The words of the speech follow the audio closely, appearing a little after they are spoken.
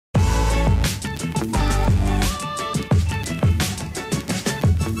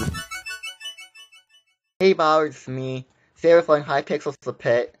Hey Bob, it's me. Today we're playing Hypixel The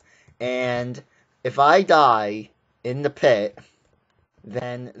Pit, and if I die in the pit,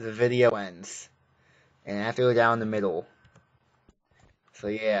 then the video ends. And I have to go down the middle. So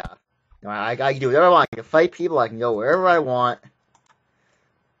yeah. I can do whatever I want. I can fight people, I can go wherever I want.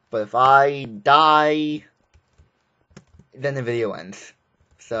 But if I die, then the video ends.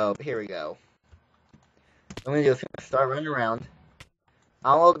 So, here we go. What I'm gonna do is start running around.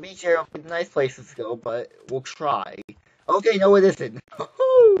 I don't know the beach area with nice places to go, but we'll try. Okay, no it isn't.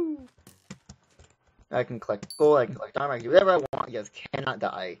 I can collect gold, I can collect armor, I can do whatever I want, I just cannot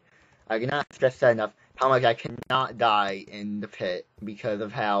die. I cannot stress that enough how much I cannot die in the pit because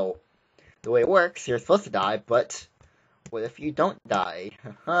of how the way it works, you're supposed to die, but what if you don't die?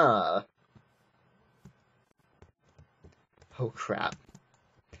 Huh. Oh crap.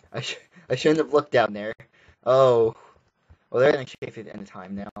 I shouldn't have looked down there. Oh. Well, they're gonna chase me at the end of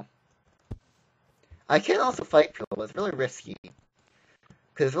time now. I can also fight people, but it's really risky.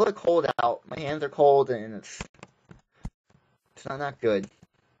 Because it's really cold out, my hands are cold, and it's not good.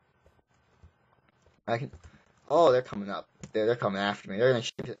 Oh, they're coming up. They're coming after me. They're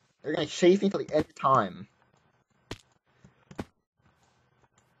gonna chase me till the end of time.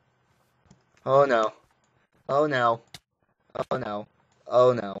 Oh no. Oh no. Oh no.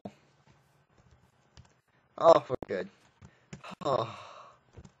 Oh no. Oh, we're good. Oh.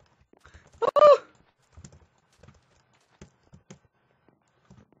 Oh.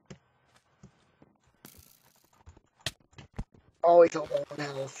 Oh, he's a golden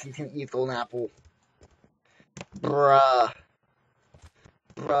house. You can eat golden apple. Bruh.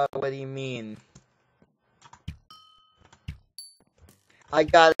 Bruh, what do you mean? I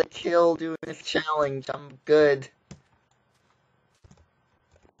got a kill doing this challenge. I'm good.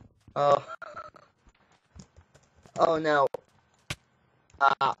 Oh. Oh no.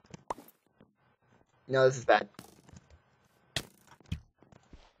 Ah. No, this is bad.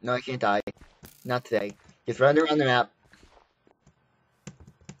 No, I can't die. Not today. Just run around the map.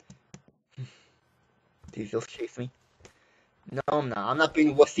 Do you still chase me? No, I'm not. I'm not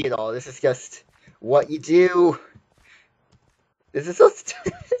being wussy at all. This is just what you do. This is so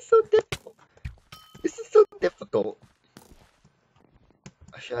difficult. This is so difficult.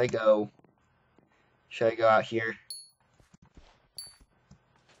 Should I go? Should I go out here?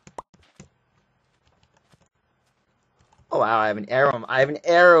 Oh wow! I have an arrow. I have an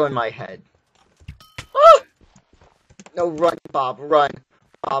arrow in my head. Ah! No, run, Bob, run,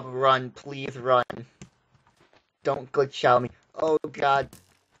 Bob, run, please run. Don't glitch out me. Oh god.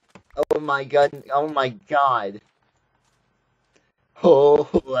 Oh my god. Oh my god. Oh,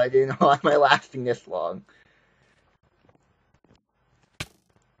 I didn't know am I lasting this long.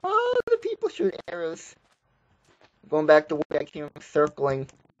 Oh, the people shoot arrows. Going back to where I came from circling.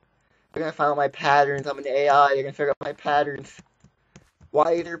 They're gonna find out my patterns. I'm an AI. They're gonna figure out my patterns.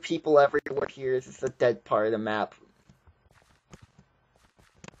 Why are there people everywhere here? This is the dead part of the map.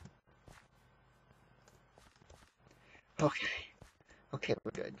 Okay. Okay,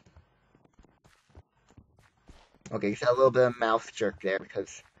 we're good. Okay, so a little bit of mouth jerk there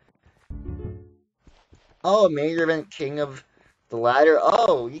because... Oh, major event king of the ladder.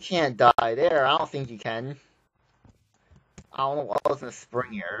 Oh, you can't die there. I don't think you can. I don't know what was in the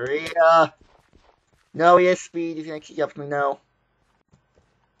spring area. No, he has speed. He's gonna keep up to me. No.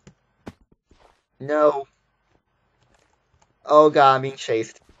 No. Oh god, I'm being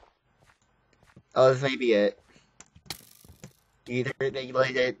chased. Oh, this may be it. Either they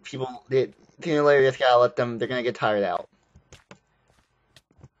let it, people, sooner or later just gotta let them, they're gonna get tired out.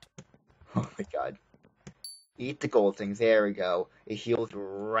 Oh my god. Eat the gold things, there we go. It heals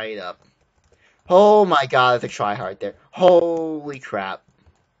right up. Oh my god, there's a tryhard there. Holy crap.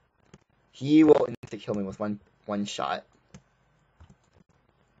 He will insta-kill me with one shot.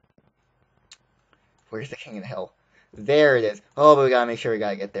 Where's the king of the hill? There it is. Oh, but we gotta make sure we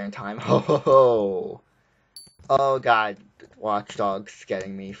gotta get there in time. Ho ho ho. Oh god, Watchdog's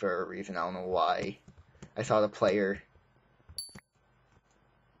getting me for a reason, I don't know why. I saw the player.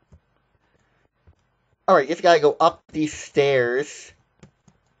 Alright, just gotta go up these stairs.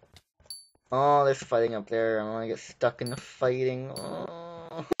 Oh, there's fighting up there. I'm gonna get stuck in the fighting.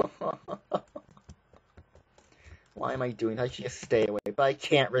 Oh. Why am I doing that? I should just stay away, but I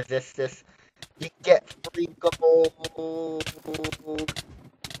can't resist this. You get free gold.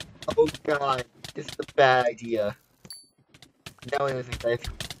 Oh god, this is a bad idea. No one is excited.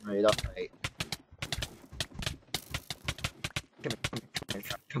 Right, alright.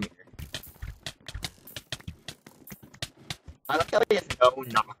 Come here. I like how he has no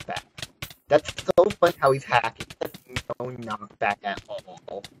knockback. That's so funny how he's hacking. He has no knockback at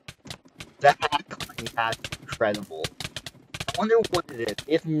all. The hack claim has incredible. I wonder what it is.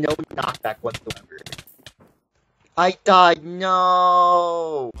 If no knockback whatsoever. I died.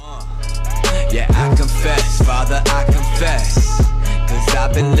 No. Yeah, I confess, Father, I confess. Cause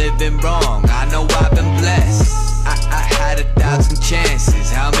I've been living wrong. I know I've been blessed. I had 1,000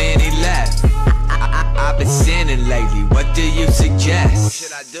 chances. How many left? I've been sinning lately. What do you suggest? What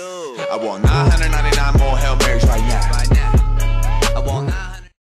should I do? I want